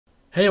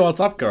Hey, what's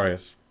up,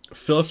 guys?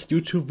 First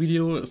YouTube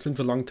video since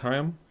a long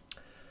time.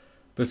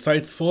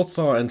 Besides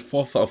Forza and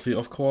Forza RC,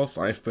 of course,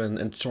 I've been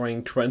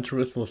enjoying Gran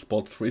Turismo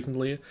Sports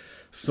recently,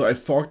 so I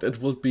thought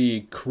it would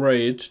be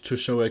great to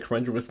show a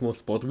Gran Turismo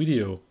Sport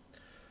video.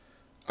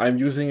 I'm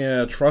using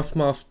a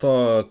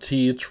Thrustmaster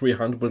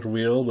T300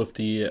 wheel with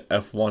the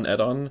F1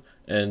 add-on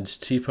and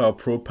T-Power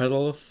Pro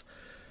pedals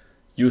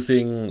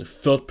using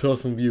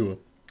third-person view.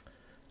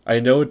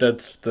 I know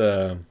that's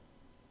the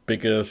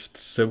biggest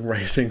sim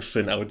racing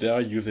sin out there,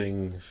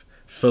 using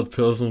third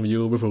person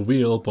view with a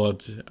wheel,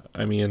 but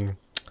I mean,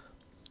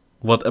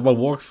 whatever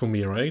works for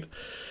me, right?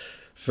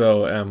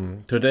 So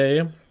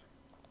today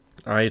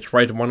I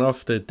tried one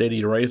of the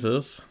daily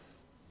races,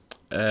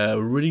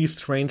 a really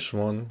strange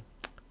one,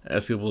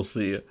 as you will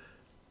see.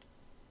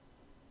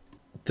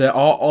 There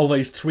are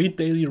always 3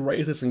 daily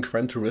races in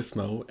Gran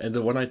Turismo, and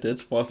the one I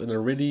did was in a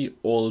really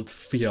old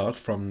Fiat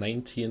from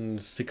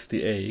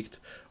 1968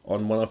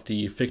 on one of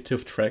the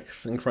fictive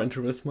tracks in Gran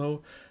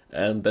Turismo,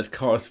 and that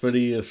car is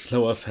really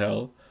slow as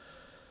hell.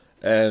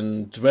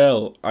 And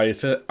well, I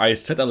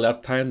set a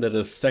lap time that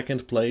is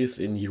second place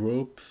in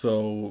Europe,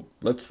 so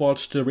let's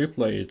watch the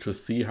replay to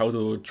see how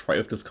to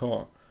drive this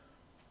car.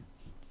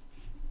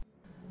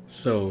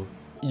 So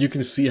you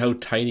can see how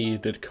tiny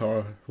that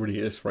car really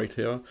is right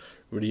here,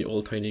 really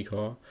old tiny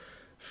car.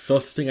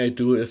 First thing I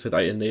do is that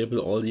I enable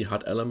all the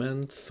HUD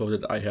elements so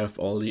that I have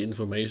all the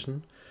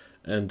information,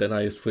 and then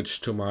I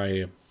switch to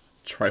my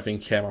driving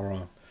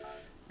camera.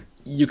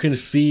 You can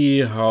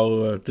see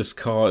how this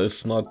car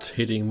is not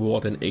hitting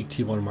more than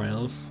 81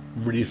 miles,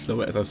 really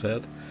slow as I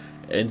said,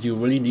 and you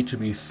really need to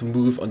be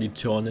smooth on the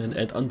turn-in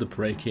and on the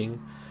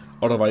braking,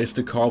 otherwise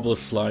the car will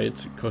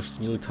slide,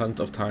 costing you tons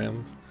of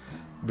time,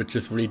 which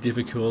is really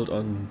difficult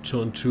on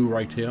turn 2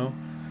 right here,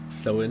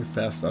 slow in,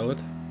 fast out.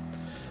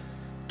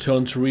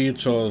 Turn 3,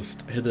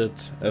 just hit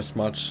it as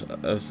much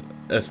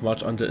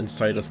on the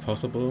inside as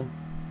possible.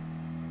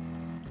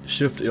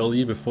 Shift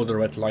early before the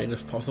red line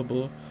if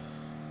possible.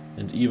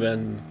 And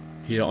even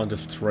here on the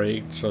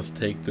straight, just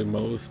take the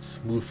most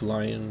smooth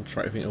line,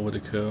 driving over the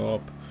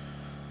curb.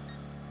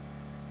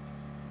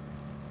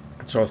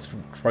 Just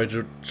try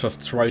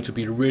to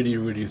be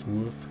really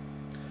smooth.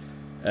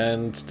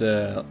 And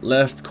the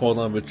last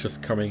corner, which is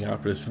coming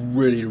up, is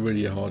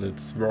really hard.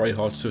 It's very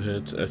hard to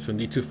hit, as you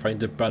need to find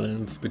the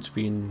balance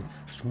between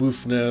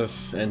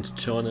smoothness and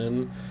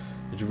turn-in.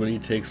 It really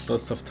takes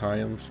lots of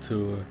times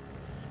to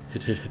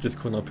hit this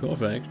corner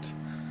perfect.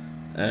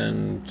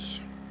 And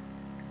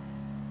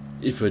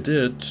if you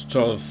did,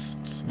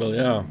 just, well,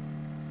 yeah,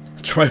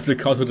 drive the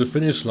car to the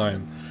finish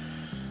line.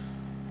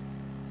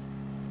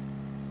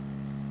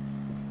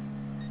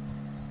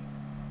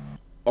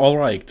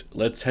 Alright,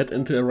 let's head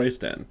into a race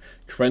then.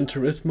 Gran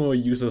Turismo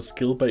uses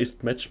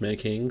skill-based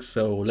matchmaking,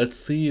 so let's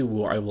see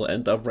who I will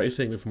end up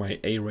racing with my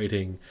A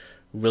rating.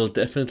 Will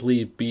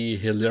definitely be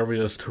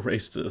hilarious to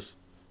race this.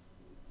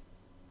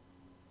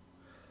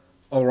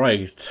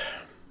 Alright,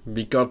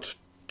 we got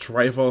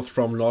drivers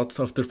from lots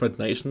of different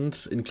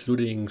nations,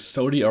 including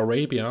Saudi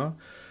Arabia,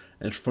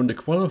 and from the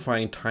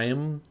qualifying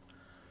time,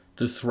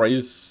 this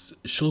race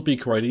should be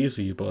quite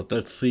easy, but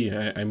let's see.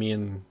 I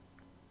mean,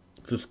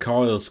 this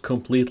car is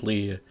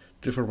completely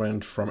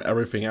different from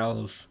everything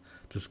else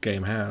this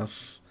game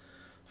has,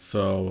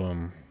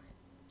 so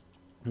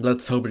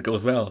let's hope it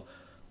goes well.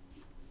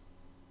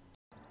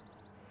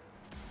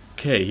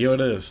 Okay, here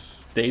it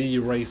is, Daily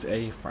Race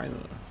A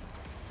final.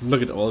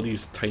 Look at all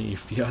these tiny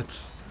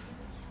Fiats.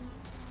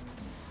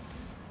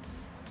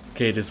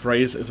 Okay, this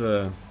race is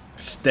a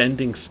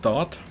standing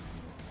start,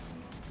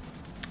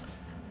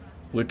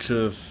 which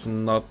is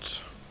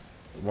not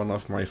one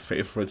of my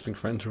favorites in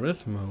Gran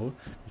Turismo,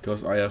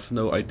 because I have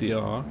no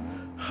idea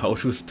how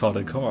to start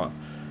a car.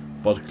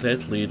 But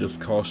gladly this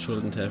car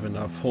shouldn't have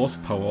enough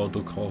horsepower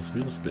to cause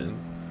wheel spin.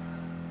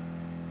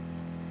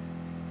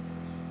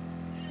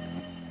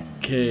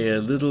 Okay, a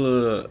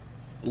little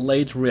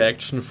late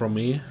reaction from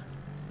me,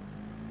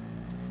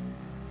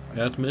 I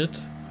admit.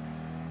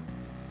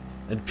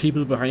 And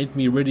people behind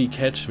me really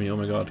catch me. Oh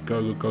my god,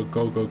 go. Go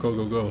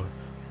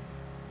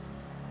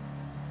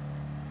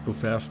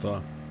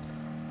faster.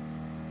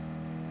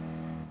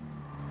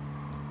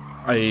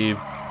 I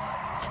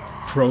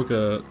broke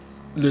a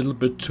little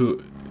bit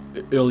too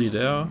early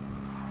there.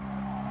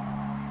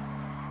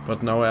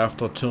 But now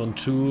after turn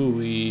 2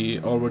 we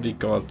already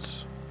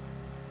got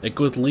a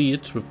good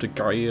lead with the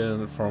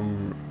guy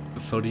from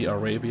Saudi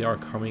Arabia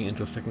coming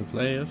into second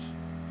place.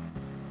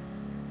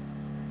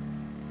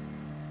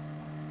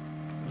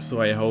 So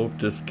I hope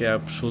this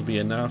gap should be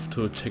enough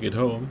to take it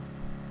home.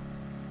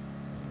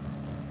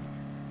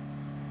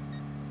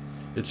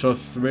 It's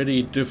just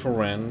really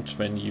different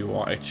when you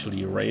are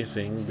actually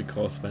racing,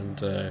 because when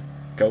the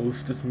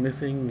ghost is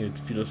missing, it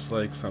feels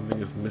like something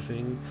is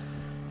missing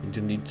and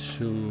you need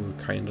to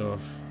kind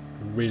of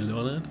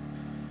relearn it.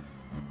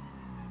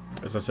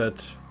 As I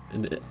said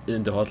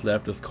in the hot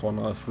lap, this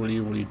corner is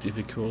really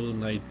difficult,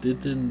 and I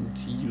didn't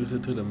use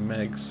it to the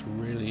max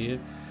really,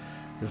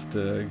 with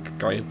the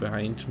guy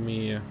behind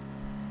me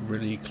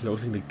really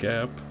closing the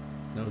gap.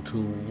 now to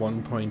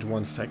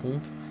 1.1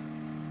 second.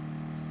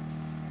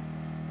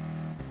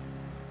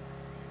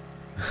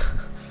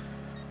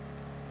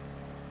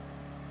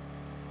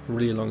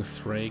 Really long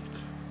straight.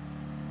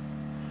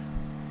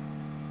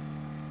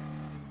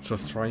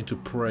 Just trying to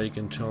brake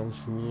and turn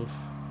smooth.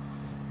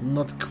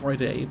 Not quite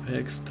the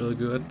apex, still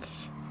good.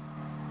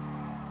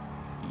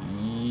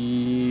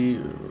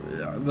 Yeah,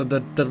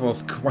 that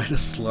was quite a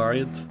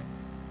slide.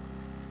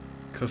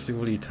 Costing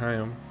really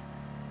time.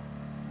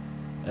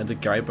 And the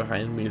guy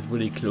behind me is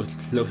really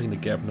closing the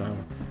gap now.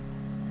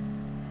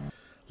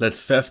 Let's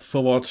fast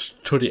forward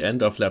to the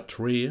end of lap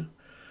 3.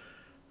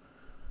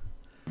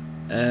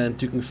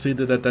 And you can see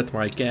that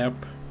my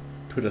gap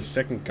to the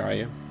second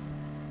guy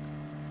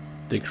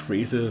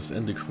decreases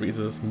and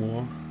decreases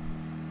more.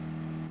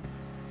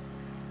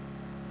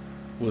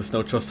 With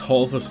now just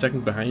half a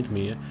second behind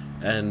me.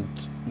 And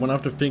one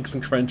of the things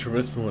in Gran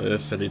Turismo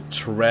is that the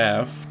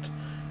draft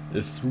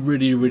is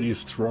really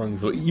strong.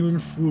 So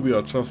even though we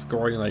are just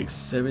going like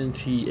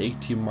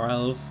 70-80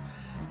 miles,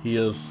 he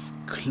is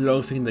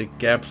closing the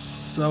gap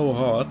so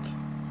hard.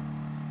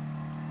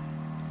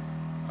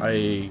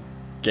 I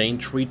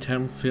gained 3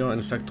 tenths here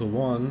in sector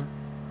 1,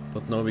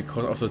 but now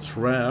because of the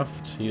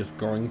draft he is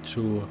going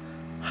to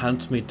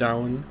hunt me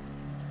down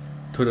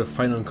to the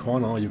final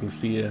corner. You can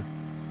see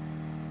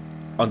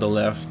on the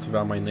left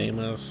where my name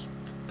is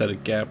that the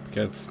gap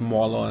gets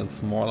smaller and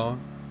smaller.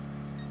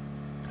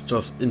 It's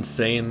just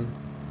insane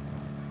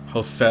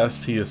how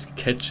fast he is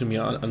catching me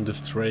on the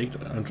straight.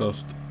 I'm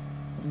just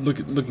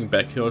looking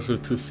back here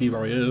to see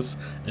where he is,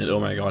 and oh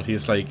my god,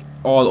 he's like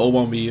all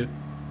over me,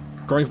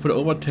 going for the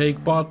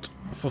overtake, but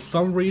for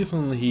some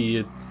reason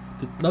he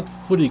did not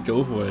fully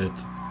go for it.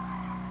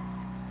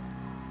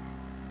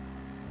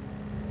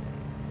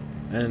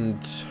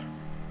 And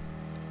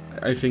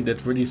I think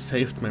that really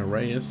saved my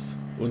race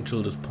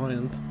until this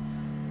point.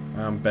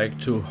 I'm back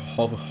to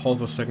half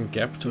a second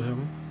gap to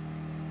him.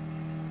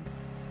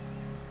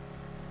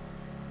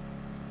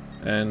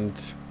 And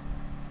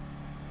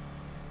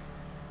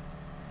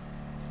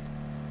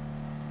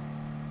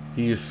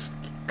he's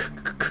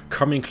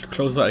coming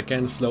closer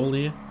again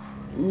slowly.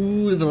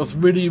 Ooh, that was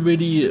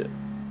really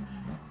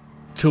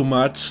too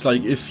much.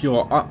 Like, if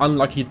you're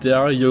unlucky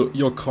there,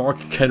 your car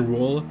can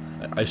roll.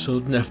 I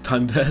shouldn't have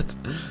done that.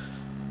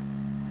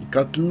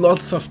 Got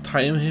lots of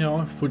time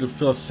here for the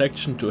first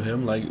section to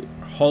him, like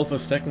half a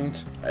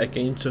second I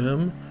gained to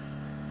him.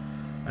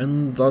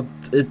 And that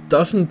it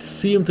doesn't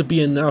seem to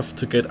be enough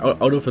to get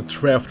out of a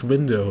draft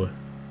window.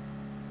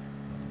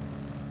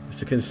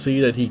 As you can see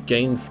that he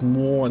gains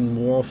more and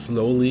more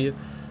slowly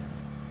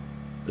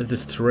at the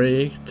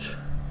straight.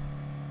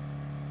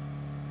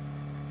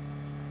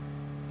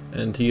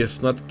 And he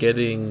is not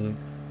getting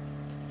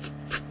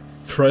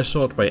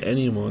pressured by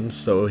anyone,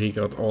 so he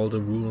got all the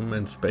room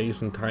and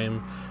space and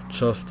time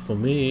just for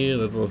me.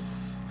 That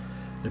was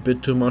a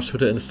bit too much to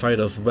the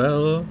inside as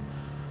well,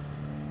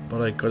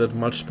 but I got it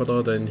much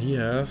better than he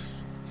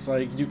has. It's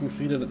like you can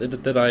see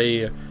that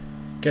I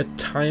get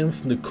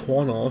times in the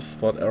corners,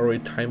 but every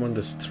time on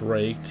the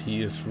straight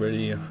he is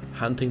really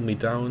hunting me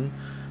down.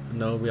 And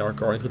now we are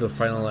going to the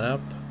final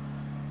lap.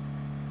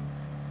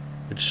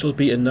 It should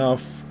be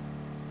enough.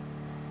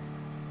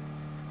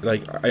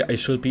 Like, I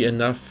should be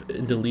enough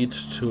in the lead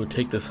to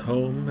take this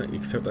home,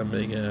 except I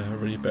make a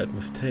really bad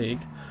mistake.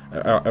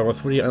 I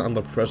was really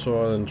under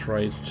pressure and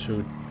tried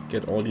to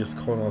get all these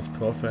corners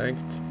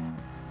perfect.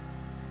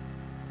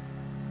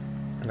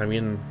 I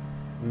mean,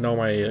 now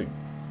my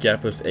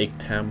gap is 8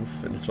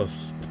 tenths and it's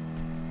just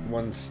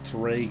one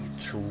straight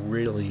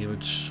really,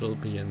 which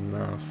should be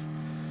enough.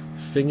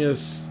 Thing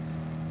is,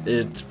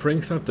 it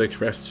brings up the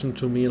question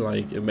to me,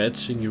 like,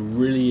 imagine you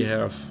really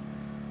have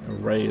a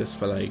race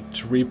where like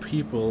 3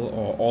 people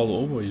are all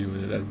over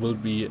you. That will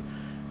be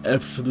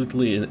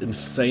absolutely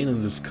insane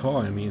in this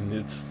car. I mean,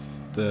 it's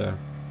the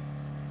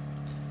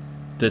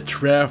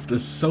draft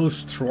is so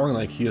strong.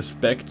 Like, he is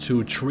back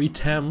to 3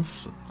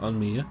 tenths on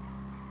me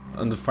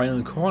on the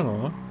final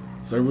corner,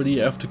 so I really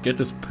have to get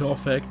this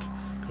perfect,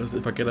 because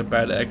if I get a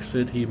bad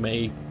exit he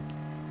may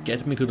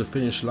get me to the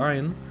finish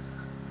line.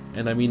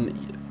 And I mean,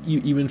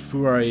 even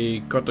though I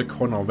got the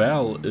corner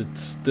well,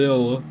 it's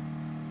still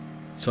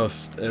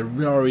just a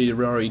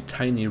very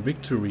tiny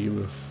victory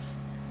with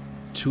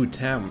 2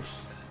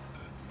 tenths.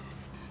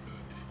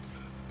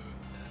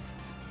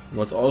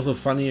 What's also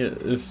funny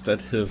is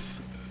that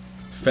his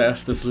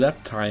fastest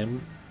lap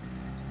time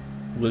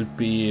will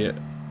be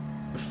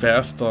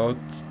faster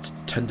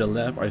than the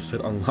lap I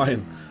set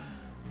online.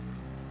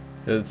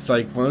 It's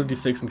like one of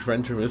these things in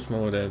Gran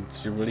Turismo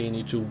that you really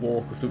need to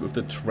walk with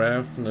the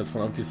draft, and it's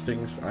one of these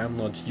things I'm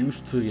not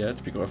used to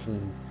yet, because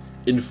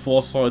in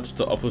Forza it's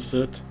the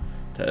opposite.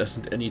 There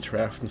isn't any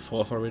draft in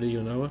Forza already,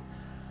 you know.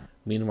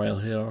 Meanwhile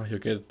here you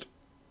get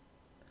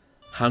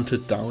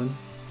hunted down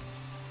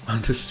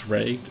on the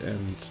straight,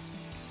 and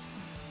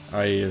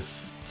I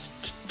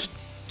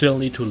still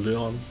need to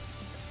learn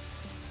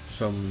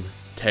some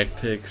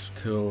tactics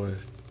to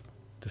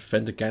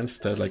defend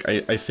against that. Like,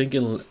 I think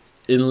in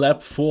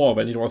lap 4,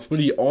 when it was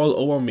really all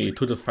over me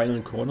to the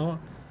final corner,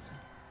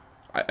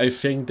 I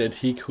think that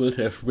he could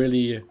have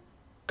really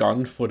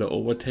gone for the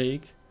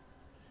overtake,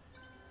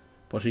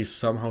 but he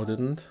somehow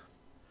didn't.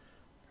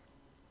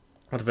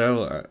 But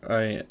well,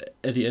 I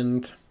at the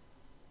end,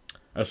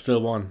 I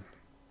still won.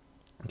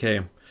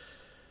 Okay.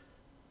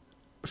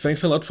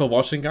 Thanks a lot for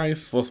watching, guys.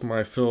 This was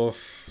my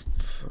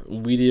first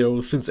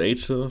video since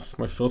ages.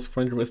 My first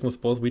Gran Turismo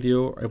Sport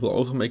video. I will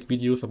also make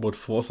videos about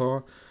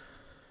Forza.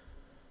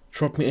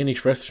 Drop me any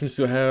questions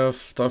you have,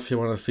 stuff you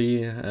wanna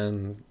see,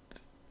 and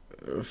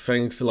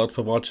thanks a lot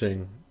for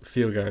watching.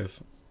 See you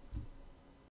guys.